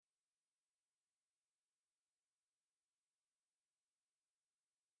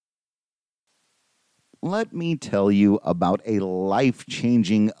let me tell you about a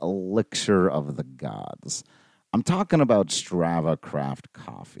life-changing elixir of the gods. I'm talking about Strava Craft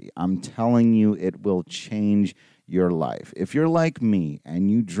Coffee. I'm telling you, it will change your life. If you're like me and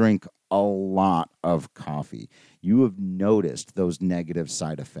you drink a lot of coffee, you have noticed those negative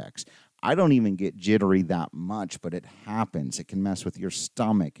side effects. I don't even get jittery that much, but it happens. It can mess with your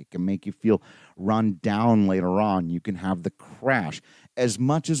stomach. It can make you feel run down later on. You can have the crash. As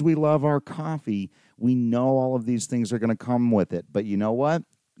much as we love our coffee, we know all of these things are going to come with it. But you know what?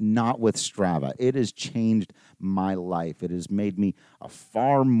 Not with Strava. It has changed my life. It has made me a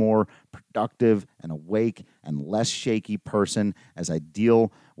far more productive and awake and less shaky person as I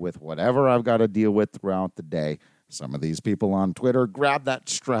deal with whatever I've got to deal with throughout the day. Some of these people on Twitter, grab that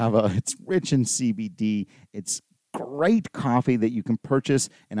Strava. It's rich in CBD. It's great coffee that you can purchase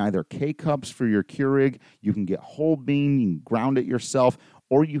in either K-Cups for your Keurig. You can get whole bean. You can ground it yourself,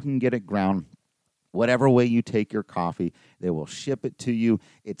 or you can get it ground. Whatever way you take your coffee, they will ship it to you.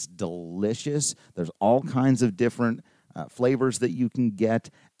 It's delicious. There's all kinds of different flavors that you can get,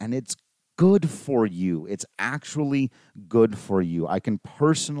 and it's good for you. It's actually good for you. I can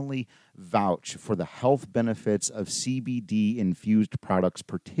personally vouch for the health benefits of CBD-infused products,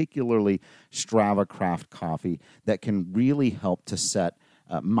 particularly Strava Craft Coffee, that can really help to set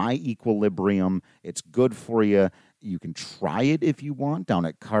my equilibrium. It's good for you. You can try it if you want down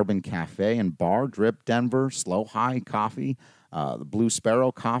at Carbon Cafe and Bar, Drip Denver, Slow High Coffee, the Blue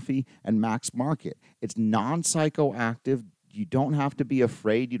Sparrow Coffee, and Max Market. It's non-psychoactive. You don't have to be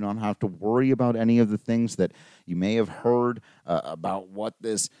afraid. You don't have to worry about any of the things that you may have heard about what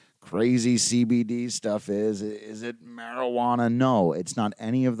this crazy CBD stuff is. Is it marijuana? No, it's not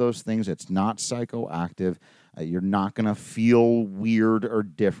any of those things. It's not psychoactive. You're not going to feel weird or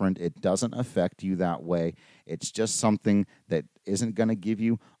different. It doesn't affect you that way. It's just something that isn't going to give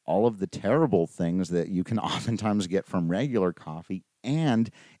you all of the terrible things that you can oftentimes get from regular coffee. And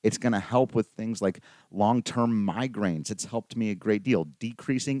it's going to help with things like long-term migraines. It's helped me a great deal.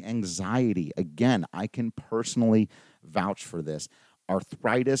 Decreasing anxiety. Again, I can personally vouch for this.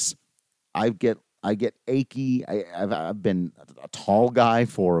 Arthritis, I get achy. I've been a tall guy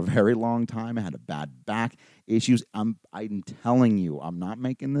for a very long time. I had a bad back issues. I'm telling you, I'm not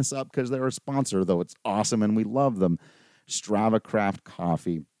making this up because they're a sponsor, though it's awesome and we love them. Strava Craft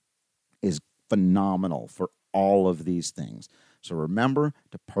Coffee is phenomenal for all of these things. So remember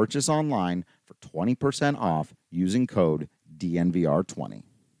to purchase online for 20% off using code DNVR20.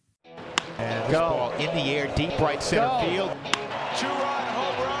 And this ball in the air, deep right center field. Two-run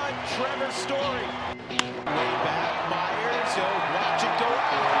home run, Trevor Story. Way back, Myers, watch it go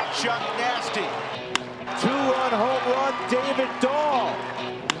out. Chuck Nasty. Two-run home run, David Dahl.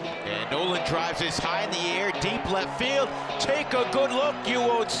 And Nolan drives this high in the air, deep left field. Take a good look, you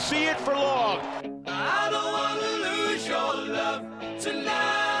won't see it for long. I don't want to lose your love tonight.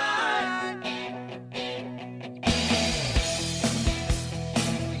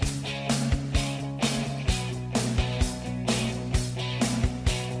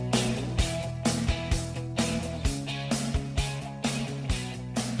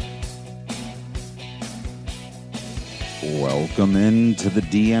 Welcome into the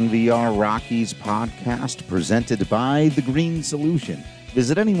DNVR Rockies podcast presented by The Green Solution.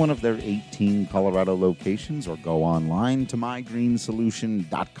 Visit any one of their 18 Colorado locations or go online to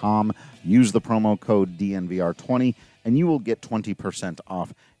mygreensolution.com. Use the promo code DNVR20 and you will get 20%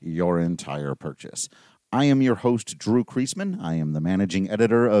 off your entire purchase. I am your host, Drew Kreisman. I am the managing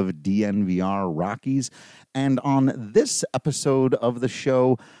editor of DNVR Rockies. And on this episode of the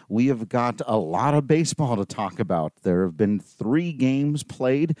show, we have got a lot of baseball to talk about. There have been 3 games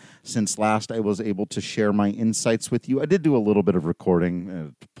played since last I was able to share my insights with you. I did do a little bit of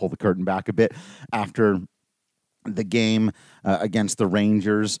recording, to pull the curtain back a bit, after the game against the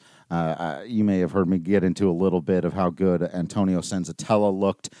Rangers. You may have heard me get into a little bit of how good Antonio Senzatella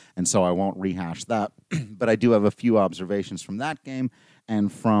looked, and so I won't rehash that. But I do have a few observations from that game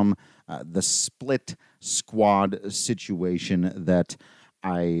and from the split squad situation that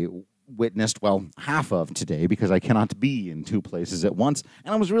I witnessed, well, half of today, because I cannot be in 2 places at once.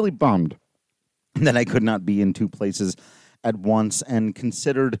 And I was really bummed that I could not be in 2 places at once and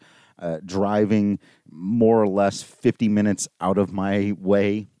considered driving more or less 50 minutes out of my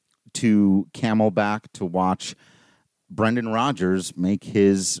way to Camelback to watch Brendan Rodgers make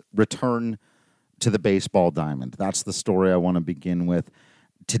his return to the baseball diamond. That's the story I want to begin with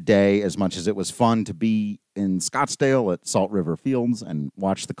today. As much as it was fun to be in Scottsdale at Salt River Fields and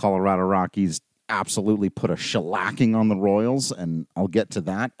watch the Colorado Rockies absolutely put a shellacking on the Royals, and I'll get to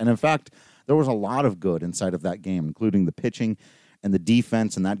that. And in fact, there was a lot of good inside of that game, including the pitching and the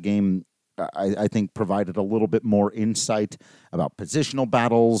defense, and that game I think provided a little bit more insight about positional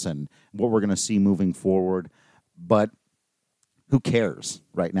battles and what we're going to see moving forward. But who cares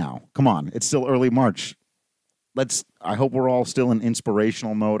right now? Come on, it's still early March. I hope we're all still in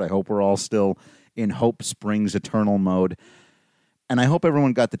inspirational mode. I hope we're all still in Hope Springs Eternal mode. And I hope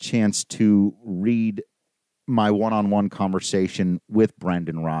everyone got the chance to read my one-on-one conversation with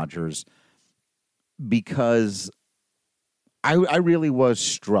Brendan Rodgers, because I really was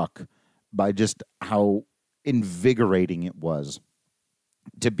struck by just how invigorating it was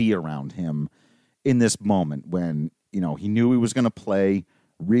to be around him in this moment when, he knew he was going to play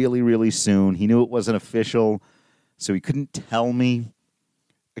really, really soon. He knew it wasn't official, so he couldn't tell me,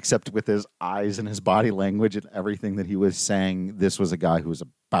 except with his eyes and his body language and everything that he was saying, this was a guy who was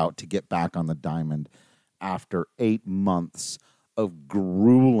about to get back on the diamond after 8 months of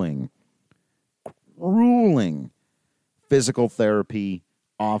grueling physical therapy,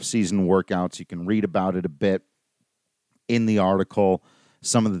 off-season workouts. You can read about it a bit in the article,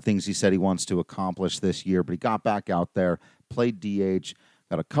 some of the things he said he wants to accomplish this year, but he got back out there, played DH,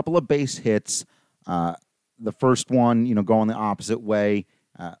 got a couple of base hits. The first one, going the opposite way,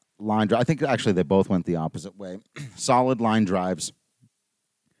 line drive. I think actually they both went the opposite way. Solid line drives.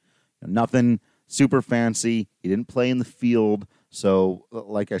 Nothing super fancy. He didn't play in the field. So,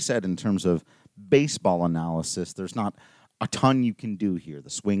 like I said, in terms of baseball analysis, there's not a ton you can do here. The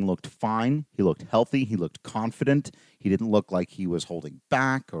swing looked fine. He looked healthy. He looked confident. He didn't look like he was holding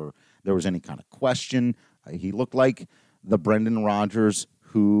back or there was any kind of question. He looked like the Brendan Rodgers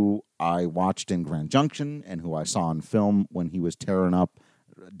who I watched in Grand Junction and who I saw on film when he was tearing up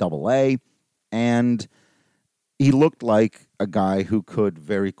Double-A. And he looked like a guy who could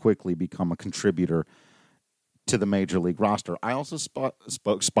very quickly become a contributor to the major league roster. I also spoke,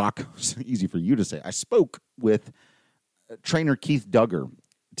 easy for you to say, I spoke with trainer Keith Duggar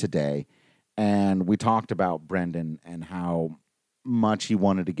today, and we talked about Brendan and how much he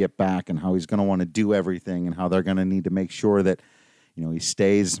wanted to get back and how he's going to want to do everything and how they're going to need to make sure that, he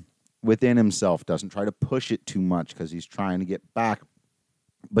stays within himself, doesn't try to push it too much because he's trying to get back,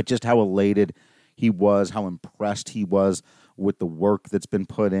 but just how elated he was, how impressed he was with the work that's been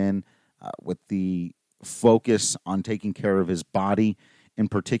put in, with the focus on taking care of his body in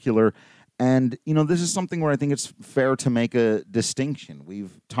particular. And, this is something where I think it's fair to make a distinction.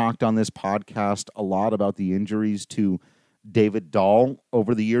 We've talked on this podcast a lot about the injuries to David Dahl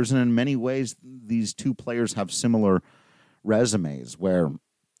over the years, and in many ways, these two players have similar resumes where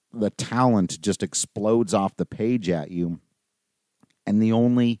the talent just explodes off the page at you, and the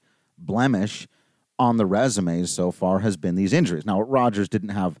only blemish on the resumes so far has been these injuries. Now, Rodgers didn't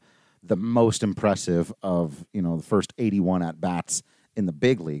have the most impressive of, the first 81 at-bats in the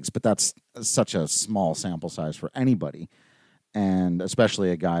big leagues, but that's such a small sample size for anybody, and especially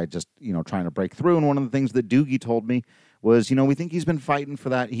a guy just, trying to break through. And one of the things that Doogie told me was, we think he's been fighting for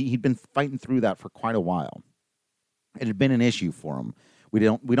that. He'd been fighting through that for quite a while. It had been an issue for him. We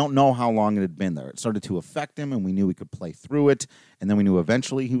don't know how long it had been there. It started to affect him, and we knew he could play through it. And then we knew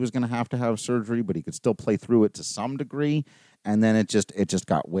eventually he was going to have surgery, but he could still play through it to some degree. And then it just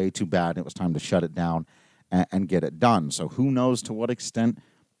got way too bad, and it was time to shut it down and get it done. So who knows to what extent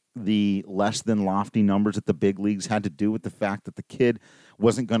the less than lofty numbers at the big leagues had to do with the fact that the kid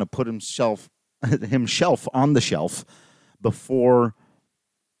wasn't going to put himself on the shelf before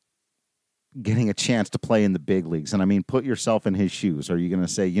getting a chance to play in the big leagues. And I mean, put yourself in his shoes. Are you going to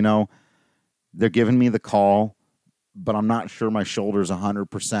say, they're giving me the call, but I'm not sure my shoulder's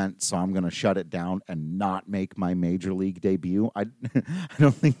 100%, so I'm going to shut it down and not make my major league debut? I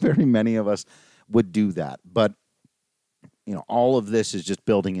don't think very many of us would do that. But, all of this is just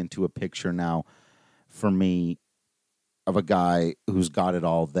building into a picture now for me of a guy who's got it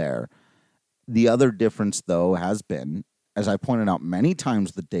all there. The other difference, though, has been, as I pointed out many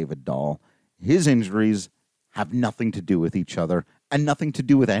times with David Dahl, his injuries have nothing to do with each other and nothing to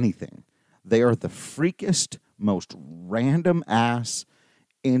do with anything. They are the freakest, most random-ass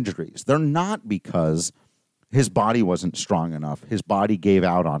injuries. They're not because his body wasn't strong enough. His body gave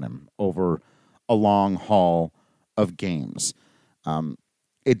out on him over a long haul of games.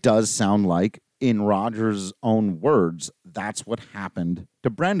 It does sound like, in Rodgers' own words, that's what happened to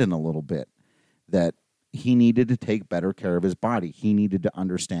Brendan a little bit, that he needed to take better care of his body. He needed to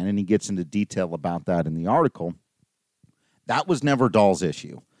understand, and he gets into detail about that in the article. That was never Dahl's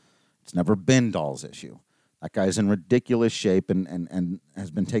issue. It's never been Dahl's issue. That guy's in ridiculous shape and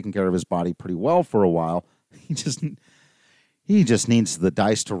has been taking care of his body pretty well for a while. He just needs the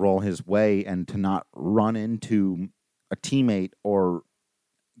dice to roll his way and to not run into a teammate or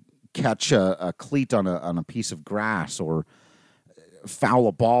catch a cleat on a piece of grass or foul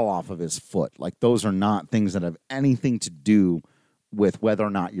a ball off of his foot. Like, those are not things that have anything to do with whether or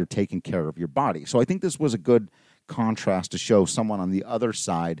not you're taking care of your body. So I think this was a good contrast to show someone on the other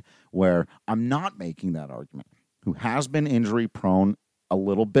side where I'm not making that argument, who has been injury prone a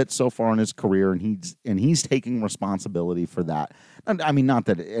little bit so far in his career, and he's taking responsibility for that. And I mean, not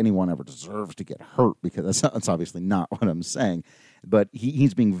that anyone ever deserves to get hurt, because that's obviously not what I'm saying, but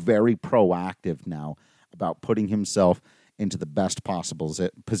he's being very proactive now about putting himself into the best possible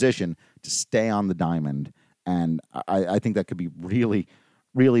position to stay on the diamond. And I think that could be really,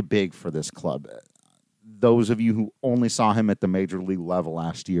 really big for this club. Those of you who only saw him at the major league level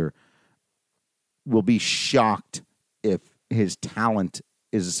last year will be shocked if his talent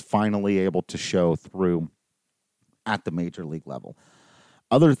is finally able to show through at the major league level.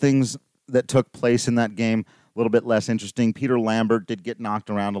 Other things that took place in that game, a little bit less interesting. Peter Lambert did get knocked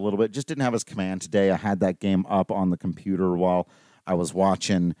around a little bit, just didn't have his command today. I had that game up on the computer while I was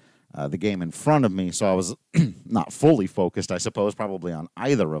watching the game in front of me, so I was not fully focused, I suppose, probably on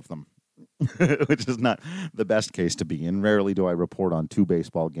either of them, which is not the best case to be in. Rarely do I report on two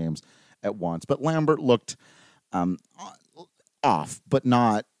baseball games at once. But Lambert looked off, but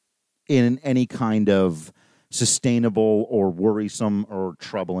not in any kind of sustainable or worrisome or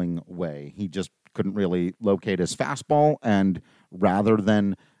troubling way. He just couldn't really locate his fastball, and rather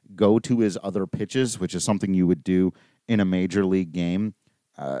than go to his other pitches, which is something you would do in a major league game,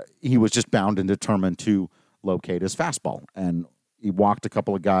 he was just bound and determined to locate his fastball. And he walked a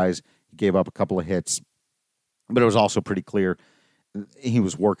couple of guys, he gave up a couple of hits, but it was also pretty clear he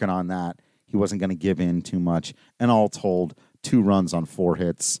was working on that. He wasn't going to give in too much. And all told, 2 runs on 4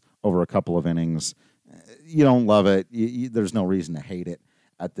 hits over a couple of innings. You don't love it. There's no reason to hate it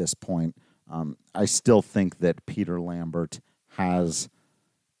at this point. I still think that Peter Lambert has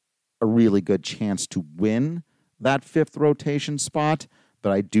a really good chance to win that 5th rotation spot,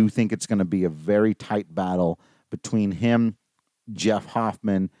 but I do think it's going to be a very tight battle between him, Jeff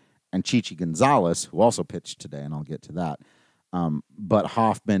Hoffman, and Chichi Gonzalez, who also pitched today, and I'll get to that. But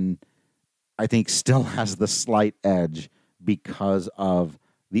Hoffman, I think, still has the slight edge because of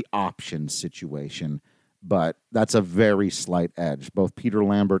the option situation, but that's a very slight edge. Both Peter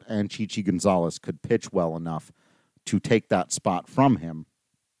Lambert and Chichi Gonzalez could pitch well enough to take that spot from him,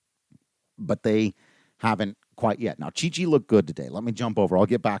 but they haven't quite yet. Now, Chichi looked good today. Let me jump over. I'll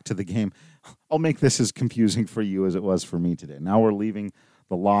get back to the game. I'll make this as confusing for you as it was for me today. Now we're leaving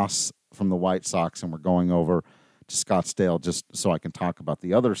the loss from the White Sox, and we're going over to Scottsdale just so I can talk about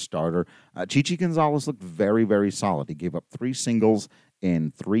the other starter. Chichi Gonzalez looked very, very solid. He gave up 3 singles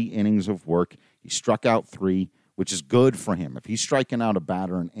in 3 innings of work. He struck out 3, which is good for him. If he's striking out a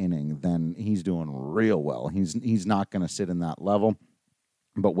batter an inning, then he's doing real well. He's not going to sit in that level.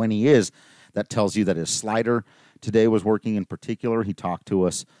 But when he is, that tells you that his slider today was working in particular. He talked to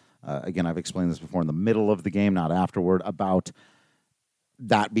us, again, I've explained this before, in the middle of the game, not afterward, about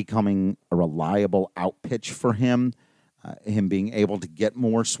that becoming a reliable out pitch for him, him being able to get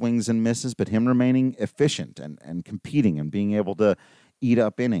more swings and misses, but him remaining efficient and competing and being able to eat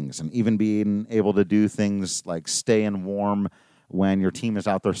up innings and even being able to do things like staying warm when your team is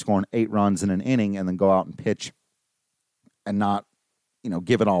out there scoring 8 runs in an inning and then go out and pitch and not,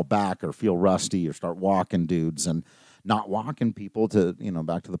 give it all back or feel rusty or start walking dudes and not walking people to,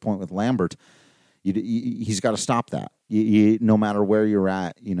 back to the point with Lambert. He's got to stop that. No matter where you're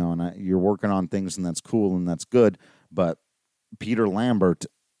at, and you're working on things, and that's cool and that's good. But Peter Lambert,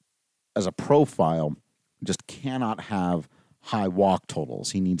 as a profile, just cannot have high walk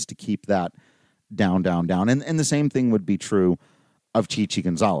totals. He needs to keep that down. And the same thing would be true of Chichi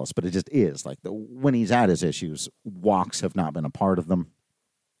Gonzalez, but it just is. Like, when he's at his issues, walks have not been a part of them.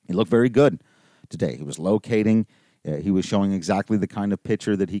 He looked very good today. He was locating. He was showing exactly the kind of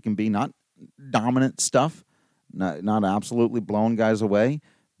pitcher that he can be. Not dominant stuff, not absolutely blowing guys away,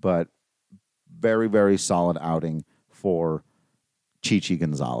 but very, very solid outing for Chichi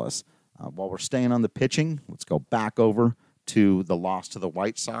Gonzalez. While we're staying on the pitching, let's go back over to the loss to the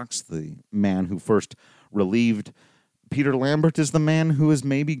White Sox. The man who first relieved Peter Lambert is the man who has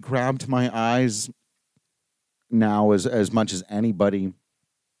maybe grabbed my eyes now as much as anybody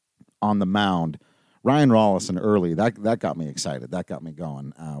on the mound. Ryan Rollison early, that got me excited. That got me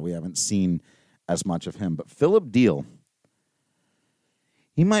going. We haven't seen as much of him. But Philip Deal,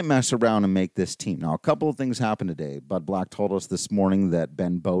 he might mess around and make this team. Now, a couple of things happened today. Bud Black told us this morning that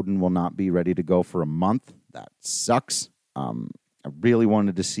Ben Bowden will not be ready to go for a month. That sucks. I really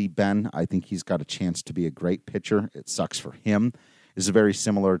wanted to see Ben. I think he's got a chance to be a great pitcher. It sucks for him. This is very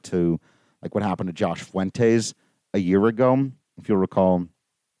similar to like what happened to Josh Fuentes a year ago. If you'll recall,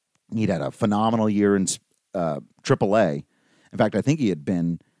 he'd had a phenomenal year in AAA, In fact, I think he had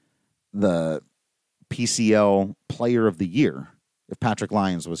been the PCL Player of the Year. If Patrick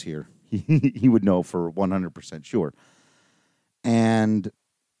Lyons was here, he would know for 100% sure. And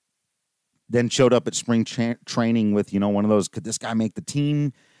then showed up at spring training with, one of those, could this guy make the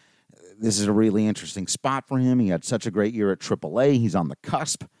team? This is a really interesting spot for him. He had such a great year at AAA. He's on the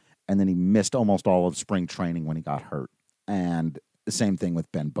cusp. And then he missed almost all of spring training when he got hurt. And the same thing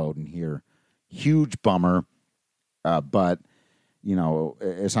with Ben Bowden here. Huge bummer. But,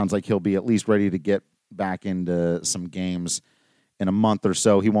 it sounds like he'll be at least ready to get back into some games in a month or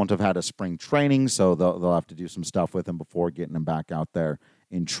so. He won't have had a spring training, so they'll have to do some stuff with him before getting him back out there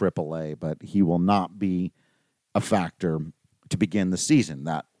in AAA. But he will not be a factor to begin the season.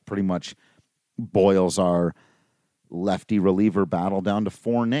 That pretty much boils our lefty reliever battle down to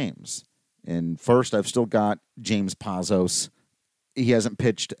 4 names. And first, I've still got James Pazos. He hasn't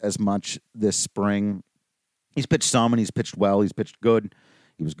pitched as much this spring. He's pitched some, and he's pitched well. He's pitched good.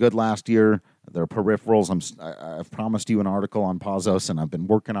 He was good last year. Their peripherals, I've promised you an article on Pazos, and I've been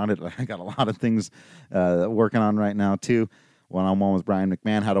working on it. I got a lot of things working on right now, too. One-on-one with Brian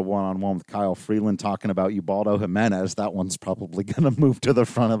McMahon, had a one-on-one with Kyle Freeland talking about Ubaldo Jimenez. That one's probably going to move to the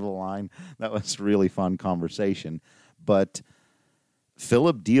front of the line. That was a really fun conversation. But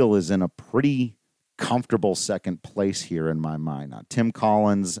Phillip Diehl is in a pretty comfortable second place here in my mind. Now, Tim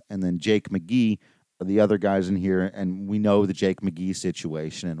Collins and then Jake McGee are the other guys in here, and we know the Jake McGee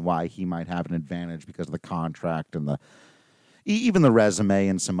situation and why he might have an advantage because of the contract and even the resume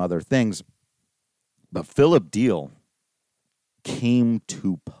and some other things. But Phillip Diehl came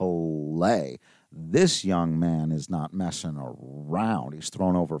to play. This young man is not messing around. He's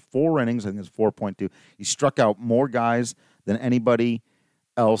thrown over 4 innings. I think it's 4.2. He struck out more guys than anybody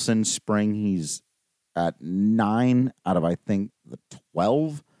else in spring. He's at 9 out of, I think, the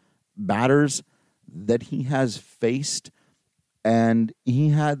 12 batters that he has faced. And he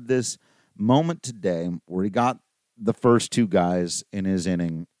had this moment today where he got the first 2 guys in his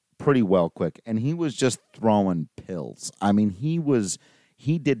inning pretty well quick, and he was just throwing pills. I mean,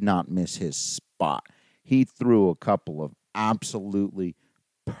 he did not miss his spot. He threw a couple of absolutely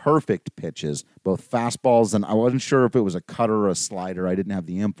perfect pitches, both fastballs, and I wasn't sure if it was a cutter or a slider. I didn't have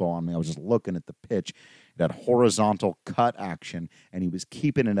the info on me. I was just looking at the pitch. It had horizontal cut action, and he was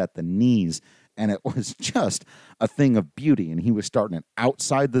keeping it at the knees, and it was just a thing of beauty. And he was starting it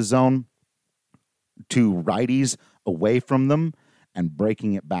outside the zone to righties away from them and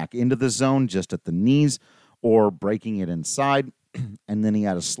breaking it back into the zone just at the knees or breaking it inside. And then he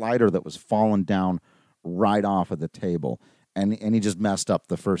had a slider that was falling down right off of the table. And he just messed up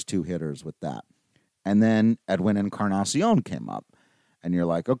the first 2 hitters with that. And then Edwin Encarnacion came up. And you're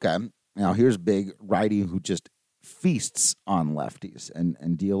like, okay, now here's big righty who just feasts on lefties. And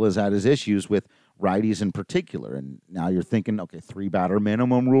Diehl has had his issues with righties in particular. And now you're thinking, okay, 3-batter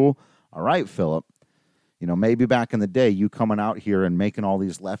minimum rule. All right, Phillip. Maybe back in the day, you coming out here and making all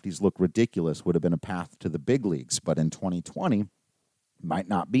these lefties look ridiculous would have been a path to the big leagues. But in 2020, might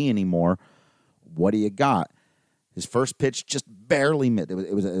not be anymore. What do you got? His first pitch just barely missed.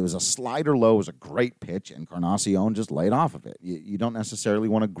 It was a slider low. It was a great pitch, and Encarnacion just laid off of it. You don't necessarily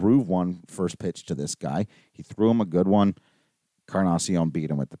want to groove one first pitch to this guy. He threw him a good one. Encarnacion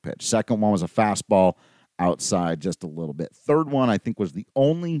beat him with the pitch. Second one was a fastball outside just a little bit. Third one, I think, was the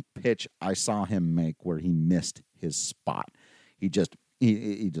only pitch I saw him make where he missed his spot. He just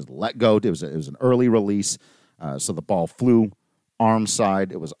let go. It was an early release, so the ball flew arm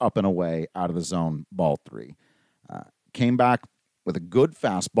side. It was up and away, out of the zone, ball 3. Came back with a good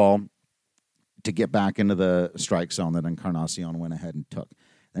fastball to get back into the strike zone that Encarnacion went ahead and took.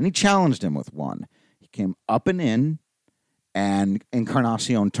 Then he challenged him with one. He came up and in, and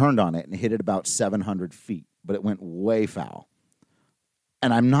Encarnacion turned on it and hit it about 700 feet, but it went way foul.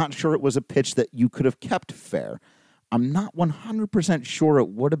 And I'm not sure it was a pitch that you could have kept fair. I'm not 100% sure it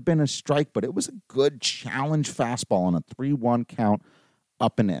would have been a strike, but it was a good challenge fastball on a 3-1 count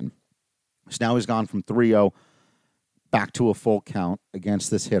up and in. So now he's gone from 3-0 back to a full count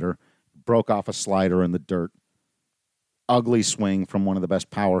against this hitter. Broke off a slider in the dirt. Ugly swing from one of the best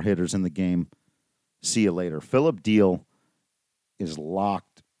power hitters in the game. See you later. Phillip Diehl is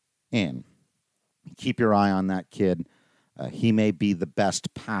locked in. Keep your eye on that kid. He may be the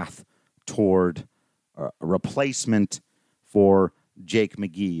best path toward a replacement for Jake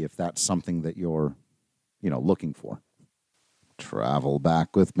McGee, if that's something that you're, looking for. Travel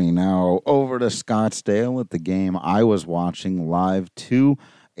back with me now over to Scottsdale at the game I was watching live to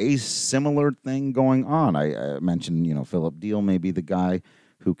a similar thing going on. I mentioned, Phillip Diehl may be the guy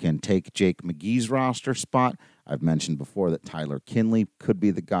who can take Jake McGee's roster spot. I've mentioned before that Tyler Kinley could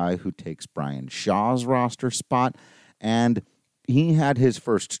be the guy who takes Brian Shaw's roster spot. And he had his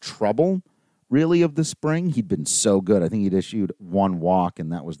first trouble, really, of the spring. He'd been so good. I think he'd issued one walk,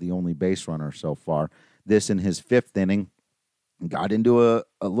 and that was the only base runner so far. This in his fifth inning, got into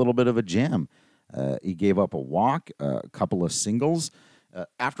a little bit of a jam. He gave up a walk, a couple of singles.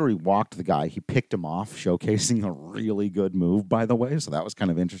 After he walked the guy, he picked him off, showcasing a really good move, by the way. So that was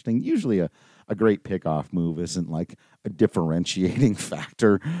kind of interesting. Usually a great pickoff move isn't like a differentiating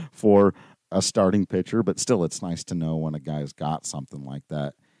factor for a starting pitcher, but still it's nice to know when a guy's got something like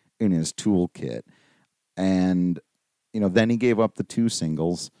that in his toolkit. And, then he gave up the two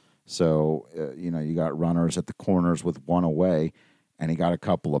singles. So, you got runners at the corners with one away, and he got a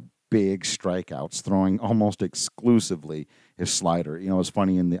couple of big strikeouts, throwing almost exclusively his slider. It's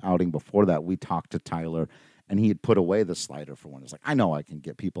funny, in the outing before that, we talked to Tyler, and he had put away the slider for one. It's like, I know I can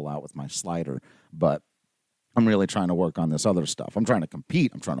get people out with my slider, but I'm really trying to work on this other stuff. I'm trying to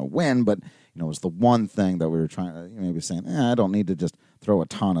compete. I'm trying to win, but, it was the one thing that we were trying to, maybe saying, I don't need to just throw a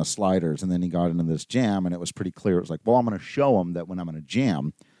ton of sliders. And then he got into this jam, and it was pretty clear. It was like, well, I'm going to show him that when I'm in a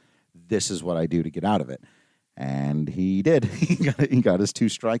jam, this is what I do to get out of it. And he did. He got his two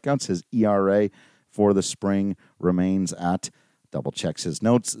strikeouts. His ERA for the spring remains at, double checks his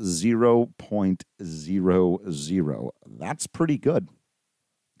notes, 0.00. That's pretty good.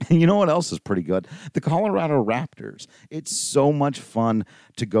 And you know what else is pretty good? The Colorado Raptors. It's so much fun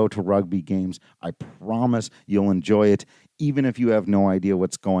to go to rugby games. I promise you'll enjoy it. Even if you have no idea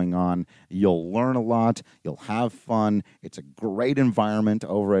what's going on, you'll learn a lot. You'll have fun. It's a great environment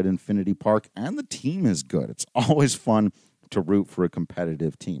over at Infinity Park, and the team is good. It's always fun to root for a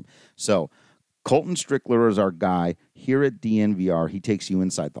competitive team. So Colton Strickler is our guy here at DNVR. He takes you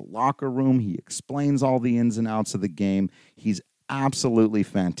inside the locker room. He explains all the ins and outs of the game. He's absolutely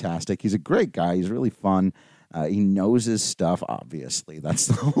fantastic. He's a great guy. He's really fun. He knows his stuff, obviously. That's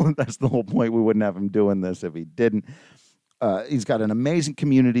the whole point. We wouldn't have him doing this if he didn't. He's got an amazing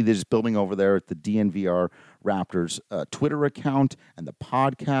community that is building over there at the DNVR Raptors Twitter account and the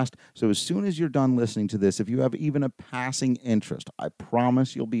podcast. So as soon as you're done listening to this, if you have even a passing interest, I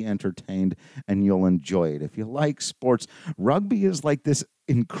promise you'll be entertained and you'll enjoy it. If you like sports, rugby is like this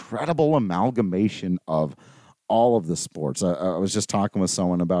incredible amalgamation of all of the sports. I was just talking with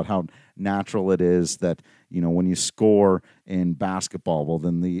someone about how natural it is that, when you score in basketball, well,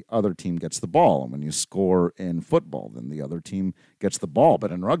 then the other team gets the ball. And when you score in football, then the other team gets the ball.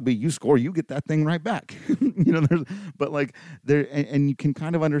 But in rugby, you score, you get that thing right back. And you can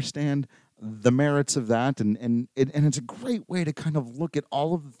kind of understand the merits of that. And it's a great way to kind of look at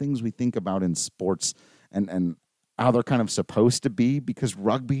all of the things we think about in sports and how they're kind of supposed to be, because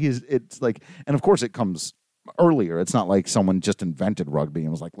rugby it's like, and of course it comes earlier. It's not like someone just invented rugby and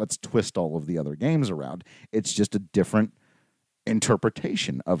was like, let's twist all of the other games around. It's just a different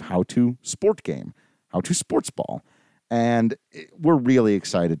interpretation of how to sport game, how to sports ball. And we're really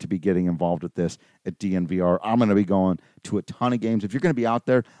excited to be getting involved with this at DNVR. I'm going to be going to a ton of games. If you're going to be out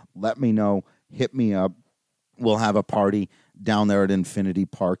there, let me know. Hit me up. We'll have a party down there at Infinity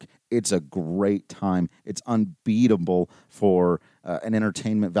Park. It's a great time. It's unbeatable for an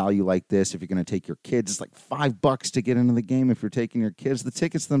entertainment value like this. If you're going to take your kids, it's like $5 to get into the game. If you're taking your kids, the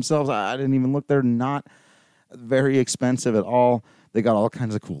tickets themselves, I didn't even look. They're not very expensive at all. They got all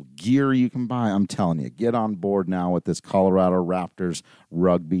kinds of cool gear you can buy. I'm telling you, get on board now with this Colorado Raptors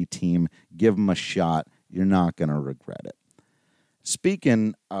rugby team. Give them a shot. You're not going to regret it.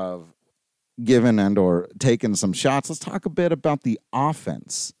 Speaking of giving and or taking some shots, let's talk a bit about the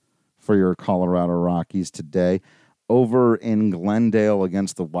offense for your Colorado Rockies today. Over in Glendale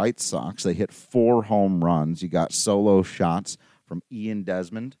against the White Sox, they hit 4 home runs. You got solo shots from Ian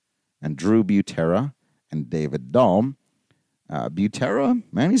Desmond and Drew Butera and David Dahl. Butera,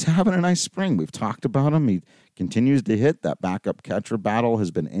 man, he's having a nice spring. We've talked about him. He continues to hit. That backup catcher battle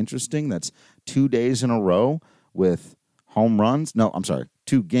has been interesting. That's 2 days in a row with home runs. No, I'm sorry,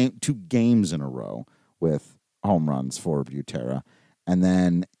 2 games in a row with home runs for Butera. And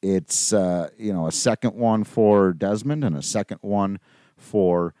then it's a second one for Desmond and a second one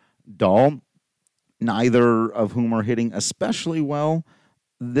for Dahl, neither of whom are hitting especially well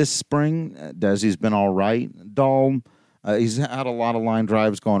this spring. Desi's been all right. Dahl, he's had a lot of line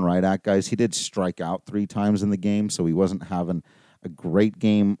drives going right at guys. He did strike out 3 times in the game, so he wasn't having a great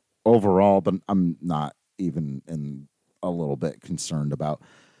game overall, but I'm not even in a little bit concerned about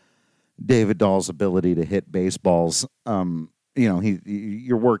David Dahl's ability to hit baseballs.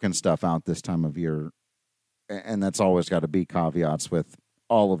 You're working stuff out this time of year, and that's always got to be caveats with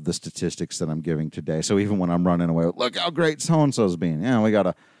all of the statistics that I'm giving today. So even when I'm running away, look how great so-and-so's being. Yeah,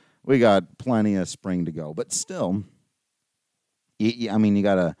 we got plenty of spring to go. But still, you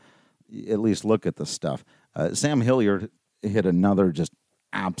got to at least look at the stuff. Sam Hilliard hit another just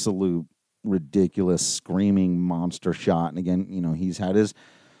absolute ridiculous screaming monster shot. And again, he's had his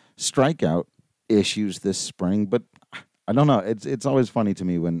strikeout issues this spring, but I don't know. It's always funny to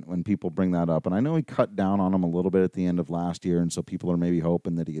me when people bring that up. And I know he cut down on him a little bit at the end of last year, and so people are maybe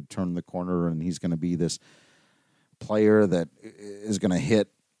hoping that he had turned the corner and he's going to be this player that is going to hit,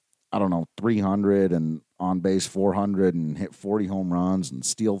 300 and on base 400 and hit 40 home runs and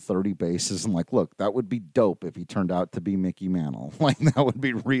steal 30 bases. And look, that would be dope if he turned out to be Mickey Mantle. That would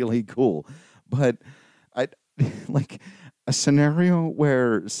be really cool. But I a scenario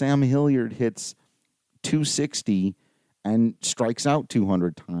where Sam Hilliard hits 260 and strikes out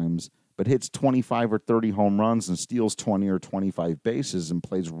 200 times, but hits 25 or 30 home runs and steals 20 or 25 bases and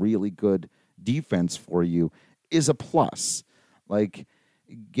plays really good defense for you is a plus.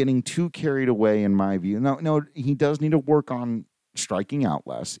 Getting too carried away, in my view. No, he does need to work on striking out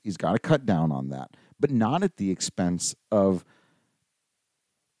less. He's got to cut down on that, but not at the expense of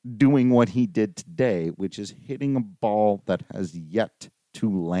doing what he did today, which is hitting a ball that has yet to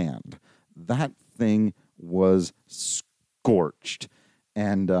land. That thing was scorched.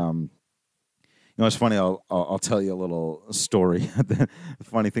 And, it's funny. I'll tell you a little story. The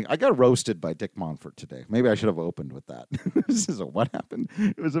funny thing, I got roasted by Dick Monfort today. Maybe I should have opened with that. This is what happened.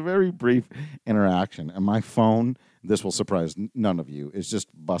 It was a very brief interaction, and my phone, this will surprise none of you, is just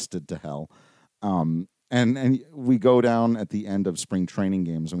busted to hell. And we go down at the end of spring training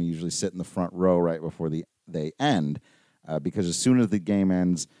games, and we usually sit in the front row right before they end, because as soon as the game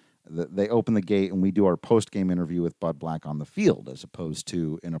ends, they open the gate and we do our post-game interview with Bud Black on the field as opposed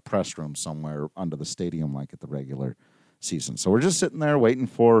to in a press room somewhere under the stadium like at the regular season. So we're just sitting there waiting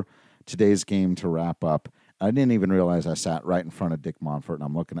for today's game to wrap up. I didn't even realize I sat right in front of Dick Monfort, and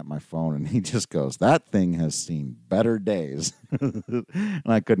I'm looking at my phone, and he just goes, "That thing has seen better days." And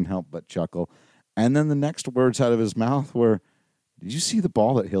I couldn't help but chuckle. And then the next words out of his mouth were, "Did you see the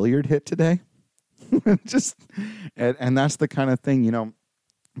ball that Hilliard hit today?" And that's the kind of thing,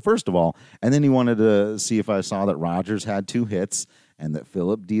 first of all, and then he wanted to see if I saw that Rogers had 2 hits and that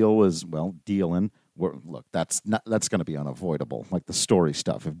Philip Deal was, dealing. Look, that's going to be unavoidable, like the story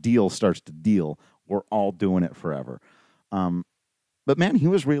stuff. If Deal starts to deal, we're all doing it forever. But, man, he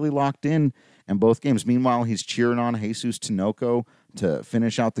was really locked in both games. Meanwhile, he's cheering on Jesus Tinoco to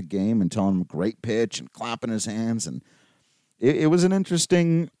finish out the game and telling him great pitch and clapping his hands. And it was an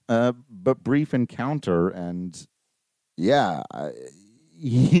interesting but brief encounter. And, yeah,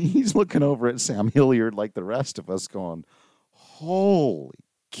 he's looking over at Sam Hilliard like the rest of us going, holy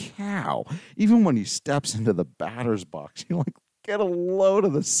cow. Even when he steps into the batter's box, you're like, get a load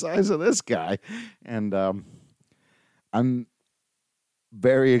of the size of this guy. And I'm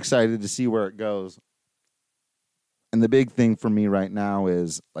very excited to see where it goes. And the big thing for me right now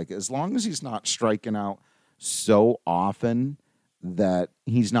is, as long as he's not striking out so often that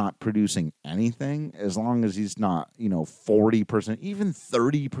he's not producing anything, as long as he's not, 40%, even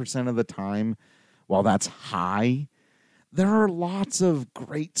 30% of the time, while that's high, there are lots of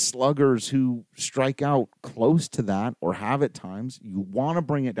great sluggers who strike out close to that or have at times. You want to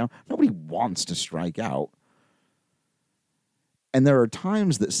bring it down. Nobody wants to strike out. And there are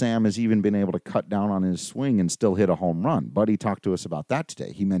times that Sam has even been able to cut down on his swing and still hit a home run. Buddy talked to us about that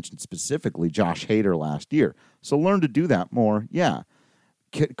today. He mentioned specifically Josh Hader last year. So learn to do that more. Yeah.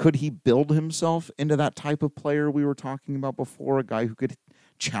 Could he build himself into that type of player we were talking about before, a guy who could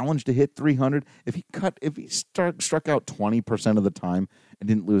challenge to hit 300? If he struck out 20% of the time and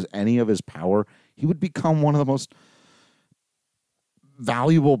didn't lose any of his power, he would become one of the most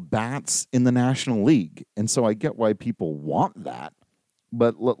valuable bats in the National League. And so I get why people want that,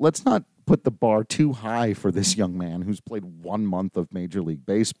 but let's not put the bar too high for this young man who's played 1 month of Major League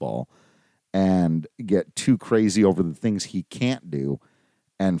Baseball and get too crazy over the things he can't do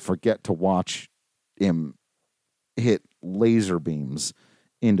and forget to watch him hit laser beams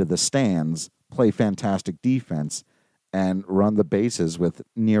into the stands, play fantastic defense, and run the bases with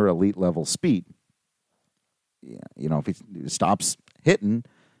near elite level speed. Yeah, if he stops hitting,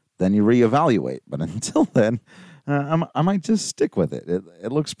 then you reevaluate. But until then, I might just stick with it.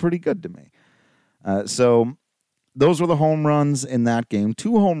 It looks pretty good to me. So those were the home runs in that game.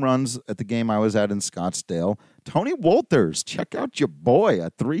 2 home runs at the game I was at in Scottsdale. Tony Wolters, check out your boy,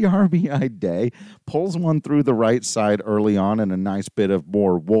 a 3 RBI day. Pulls one through the right side early on and a nice bit of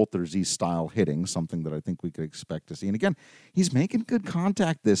more Wolters-y style hitting, something that I think we could expect to see. And again, he's making good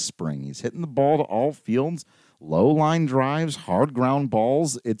contact this spring. He's hitting the ball to all fields, low line drives, hard ground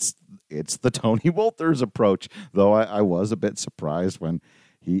balls. It's the Tony Wolters approach, though I was a bit surprised when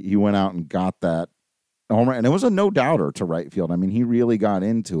he went out and got that homer. And it was a no-doubter to right field. I mean, he really got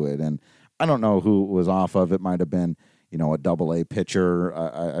into it, and I don't know who was off of. It might have been, a double-A pitcher.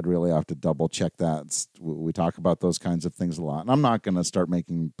 I'd really have to double-check that. We talk about those kinds of things a lot. And I'm not going to start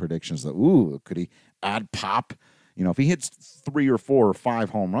making predictions that, could he add pop? If he hits 3 or 4 or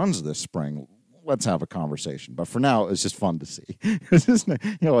 5 home runs this spring, let's have a conversation. But for now, it's just fun to see.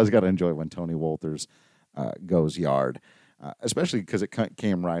 You always got to enjoy when Tony Wolters goes yard, especially because it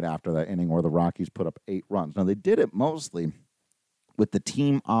came right after that inning where the Rockies put up 8 runs. Now, they did it mostly with the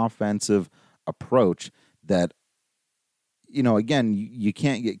team offensive approach that, again, you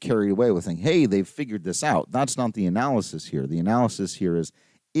can't get carried away with saying, hey, they've figured this out. That's not the analysis here. The analysis here is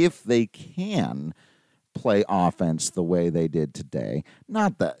if they can play offense the way they did today,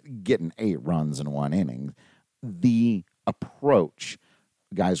 not that getting 8 runs in 1 inning, the approach.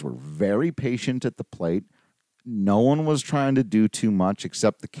 Guys were very patient at the plate. No one was trying to do too much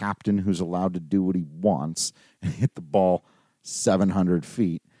except the captain, who's allowed to do what he wants and hit the ball 700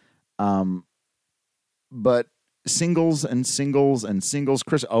 feet. But singles and singles and singles.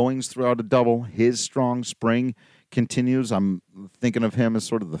 Chris Owings threw out a double. His strong spring continues. I'm thinking of him as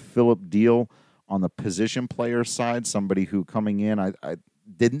sort of the Phillip Deal on the position player side, somebody who coming in I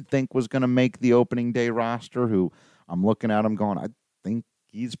didn't think was going to make the opening day roster, who I'm looking at him going, I think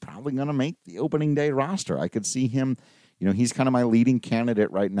he's probably going to make the opening day roster. I could see him, he's kind of my leading candidate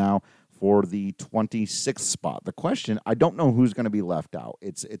right now for the 26th spot. The question, I don't know who's going to be left out.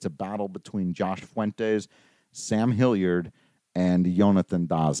 It's a battle between Josh Fuentes, Sam Hilliard, and Jonathan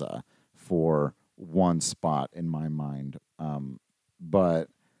Daza for one spot in my mind. But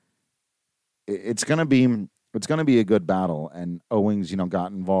it's going to be a good battle. And Owings,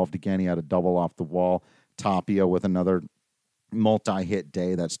 got involved again. He had a double off the wall. Tapia with another multi-hit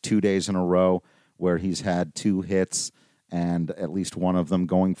day. That's 2 days in a row where he's had 2 hits and at least one of them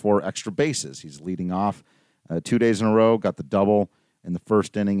going for extra bases. He's leading off 2 days in a row, got the double in the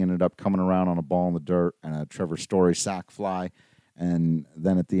first inning, ended up coming around on a ball in the dirt and a Trevor Story sac fly. And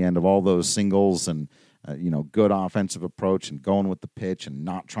then at the end of all those singles and, good offensive approach and going with the pitch and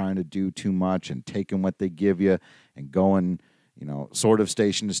not trying to do too much and taking what they give you and going, sort of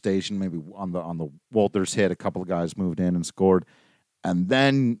station to station, maybe on the Wolters hit, a couple of guys moved in and scored. And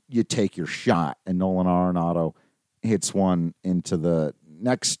then you take your shot and Nolan Arenado hits one into the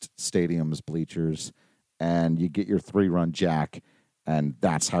next stadium's bleachers and you get your 3-run jack. And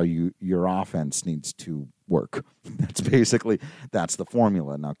that's how your offense needs to work. That's the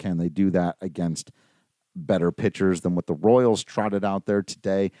formula. Now, can they do that against better pitchers than what the Royals trotted out there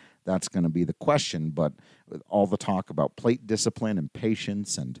today? That's going to be the question. But with all the talk about plate discipline and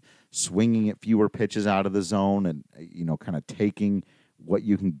patience and swinging at fewer pitches out of the zone and, kind of taking what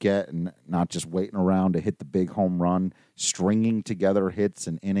you can get and not just waiting around to hit the big home run, stringing together hits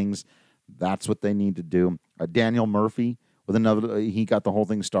and innings, that's what they need to do. Daniel Murphy, with another, he got the whole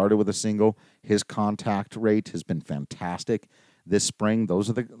thing started with a single. His contact rate has been fantastic this spring. Those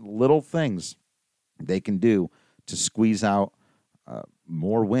are the little things they can do to squeeze out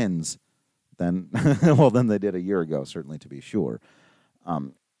more wins than they did a year ago, certainly, to be sure.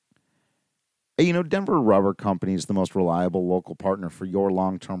 Denver Rubber Company is the most reliable local partner for your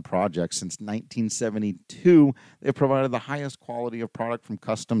long-term projects. Since 1972, they've provided the highest quality of product from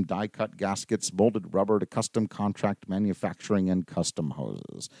custom die-cut gaskets, molded rubber, to custom contract manufacturing and custom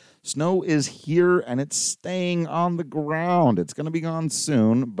hoses. Snow is here, and it's staying on the ground. It's going to be gone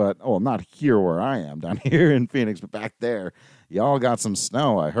soon, but, not here where I am, down here in Phoenix, but back there. Y'all got some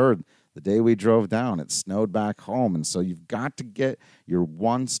snow, I heard. The day we drove down, it snowed back home. And so you've got to get your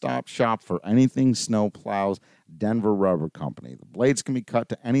one-stop shop for anything snow plows, Denver Rubber Company. The blades can be cut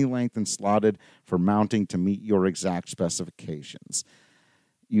to any length and slotted for mounting to meet your exact specifications.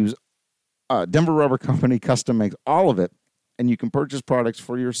 Use Denver Rubber Company custom makes all of it, and you can purchase products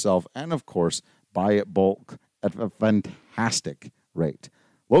for yourself and, of course, buy it bulk at a fantastic rate.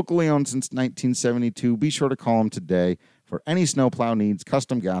 Locally owned since 1972, be sure to call them today for any snowplow needs,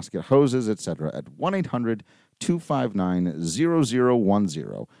 custom gasket, hoses, etc. at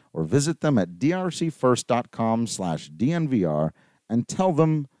 1-800-259-0010 or visit them at drcfirst.com/DNVR and tell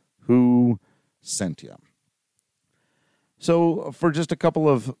them who sent you. So for just a couple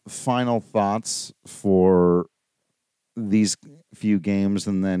of final thoughts for these few games,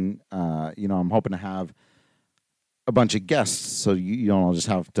 and then, I'm hoping to have a bunch of guests so you don't all just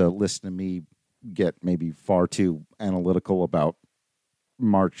have to listen to me get maybe far too analytical about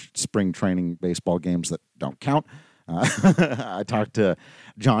March spring training baseball games that don't count. I talked to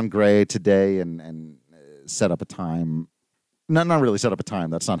John Gray today and set up a time. Not really set up a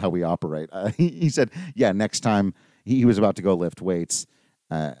time. That's not how we operate. He said, next time he was about to go lift weights,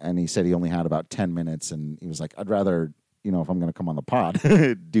 and he said he only had about 10 minutes, and he was like, I'd rather, if I'm going to come on the pod,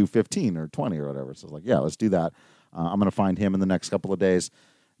 do 15 or 20 or whatever. So I was like, let's do that. I'm going to find him in the next couple of days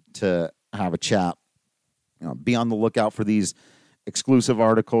to have a chat. Be on the lookout for these exclusive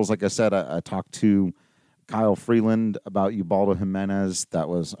articles. Like I said, I talked to Kyle Freeland about Ubaldo Jimenez. That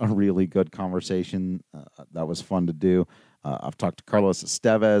was a really good conversation. That was fun to do. I've talked to Carlos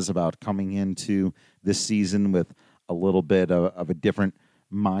Estevez about coming into this season with a little bit of a different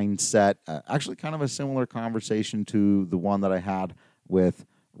mindset. Actually, kind of a similar conversation to the one that I had with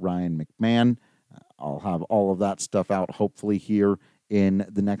Ryan McMahon. I'll have all of that stuff out hopefully here in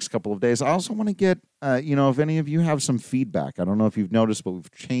the next couple of days. I also want to get, if any of you have some feedback. I don't know if you've noticed, but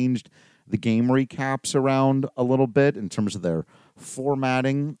we've changed the game recaps around a little bit in terms of their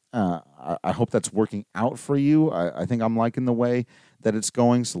formatting. I hope that's working out for you. I think I'm liking the way that it's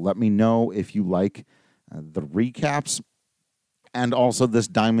going, so let me know if you like the recaps. And also this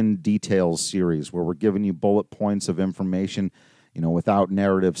Diamond Details series where we're giving you bullet points of information, without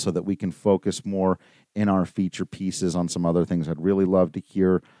narrative so that we can focus more in our feature pieces on some other things. I'd really love to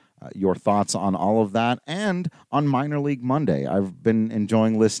hear your thoughts on all of that. And on Minor League Monday, I've been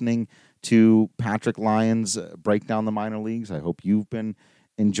enjoying listening to Patrick Lyons break down the minor leagues. I hope you've been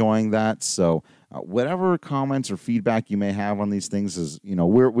enjoying that. So whatever comments or feedback you may have on these things is,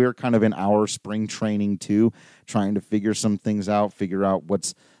 we're kind of in our spring training too, trying to figure some things out, figure out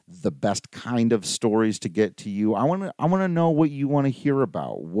what's the best kind of stories to get to you. I want to know what you want to hear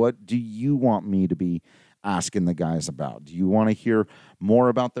about. What do you want me to be asking the guys about? Do you want to hear more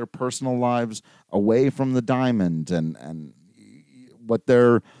about their personal lives away from the diamond and what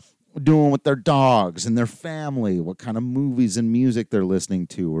they're doing with their dogs and their family, what kind of movies and music they're listening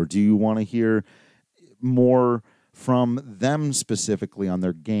to? Or do you want to hear more from them specifically on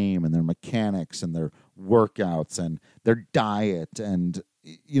their game and their mechanics and their workouts and their diet? And,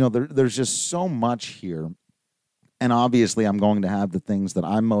 there's just so much here. And obviously I'm going to have the things that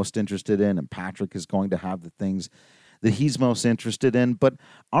I'm most interested in, and Patrick is going to have the things that he's most interested in. But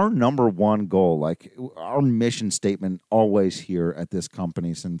our number one goal, like our mission statement always here at this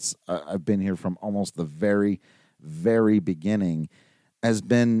company since I've been here from almost the very, very beginning, has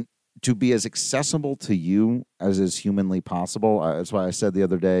been to be as accessible to you as is humanly possible. That's why I said the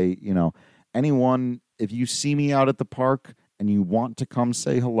other day, anyone, if you see me out at the park and you want to come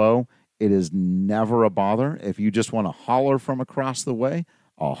say hello, it is never a bother. If you just want to holler from across the way,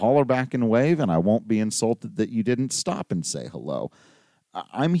 I'll holler back and wave, and I won't be insulted that you didn't stop and say hello.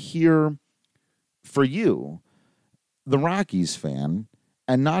 I'm here for you, the Rockies fan,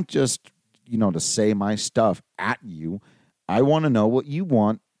 and not just, to say my stuff at you. I want to know what you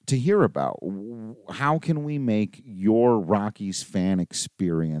want to hear about. How can we make your Rockies fan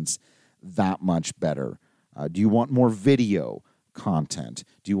experience that much better? Do you want more video content?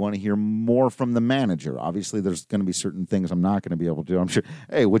 Do you want to hear more from the manager? Obviously, there's going to be certain things I'm not going to be able to do. I'm sure,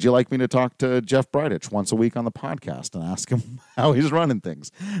 hey, would you like me to talk to Jeff Bridich once a week on the podcast and ask him how he's running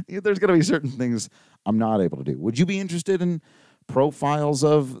things? There's going to be certain things I'm not able to do. Would you be interested in profiles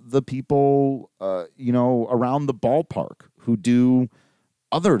of the people, around the ballpark who do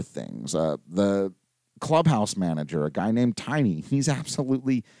other things? The clubhouse manager, a guy named Tiny, he's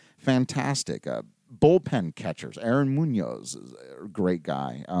absolutely fantastic. Bullpen catchers, Aaron Munoz is a great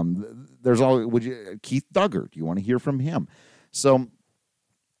guy. Keith Duggar, do you want to hear from him? So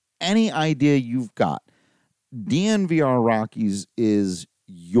any idea you've got, DNVR Rockies is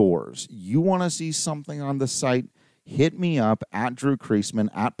yours. You want to see something on the site, hit me up at Drew Kreisman,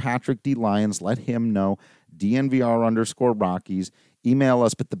 at Patrick D. Lyons. Let him know, DNVR_Rockies. Email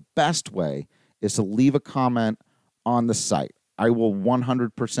us, but the best way is to leave a comment on the site. I will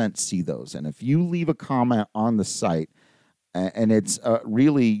 100% see those. And if you leave a comment on the site and it's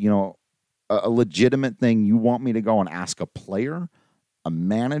really, a legitimate thing, you want me to go and ask a player, a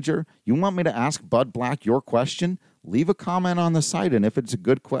manager, you want me to ask Bud Black your question, leave a comment on the site. And if it's a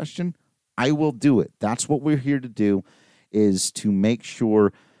good question, I will do it. That's what we're here to do, is to make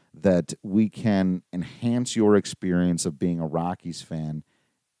sure that we can enhance your experience of being a Rockies fan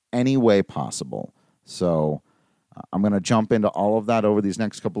any way possible. So I'm going to jump into all of that over these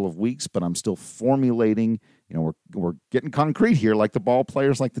next couple of weeks, but I'm still formulating, we're getting concrete here, like the ball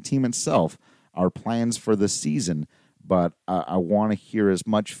players, like the team itself, our plans for the season. But I want to hear as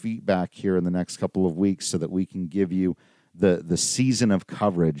much feedback here in the next couple of weeks so that we can give you the season of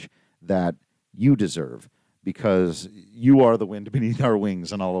coverage that you deserve, because you are the wind beneath our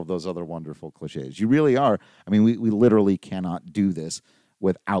wings and all of those other wonderful cliches. You really are. I mean, we literally cannot do this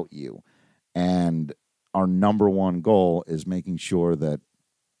without you. And our number one goal is making sure that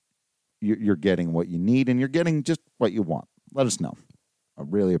you're getting what you need and you're getting just what you want. Let us know. I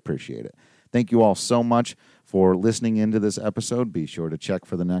really appreciate it. Thank you all so much for listening into this episode. Be sure to check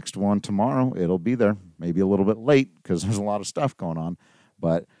for the next one tomorrow. It'll be there, maybe a little bit late because there's a lot of stuff going on.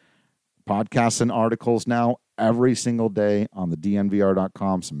 But podcasts and articles now every single day on the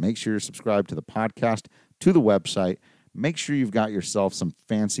DNVR.com. So make sure you're subscribed to the podcast, to the website. Make sure you've got yourself some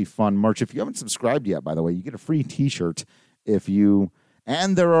fancy, fun merch. If you haven't subscribed yet, by the way, you get a free T-shirt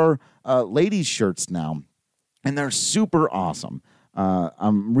and there are ladies' shirts now, and they're super awesome.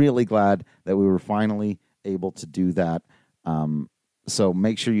 I'm really glad that we were finally able to do that. So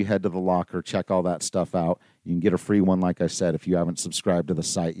make sure you head to the locker, check all that stuff out. You can get a free one, like I said, if you haven't subscribed to the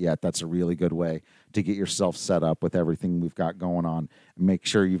site yet. That's a really good way to get yourself set up with everything we've got going on. And make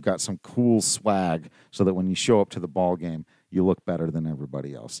sure you've got some cool swag so that when you show up to the ball game, you look better than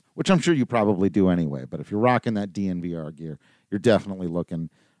everybody else, which I'm sure you probably do anyway. But if you're rocking that DNVR gear, you're definitely looking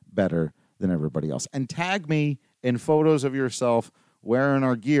better than everybody else. And tag me in photos of yourself wearing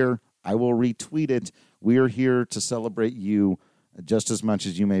our gear. I will retweet it. We are here to celebrate you just as much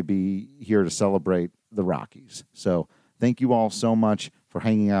as you may be here to celebrate the Rockies. So thank you all so much for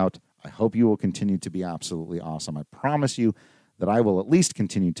hanging out. I hope you will continue to be absolutely awesome. I promise you that I will at least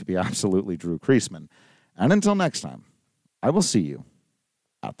continue to be absolutely Drew Creasman. And until next time, I will see you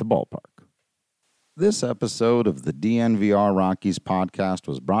at the ballpark. This episode of the DNVR Rockies podcast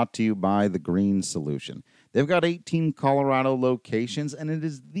was brought to you by The Green Solution. They've got 18 Colorado locations, and it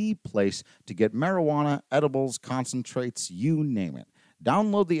is the place to get marijuana, edibles, concentrates, you name it.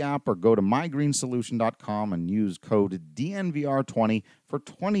 Download the app or go to mygreensolution.com and use code DNVR20 for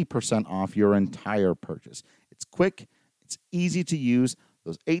 20% off your entire purchase. It's quick, it's easy to use.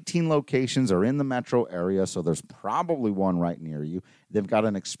 Those 18 locations are in the metro area, so there's probably one right near you. They've got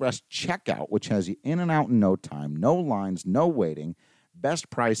an express checkout, which has you in and out in no time, no lines, no waiting, best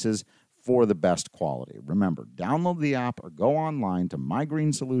prices for the best quality. Remember, download the app or go online to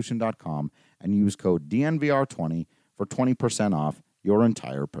mygreensolution.com and use code DNVR20 for 20% off your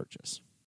entire purchase.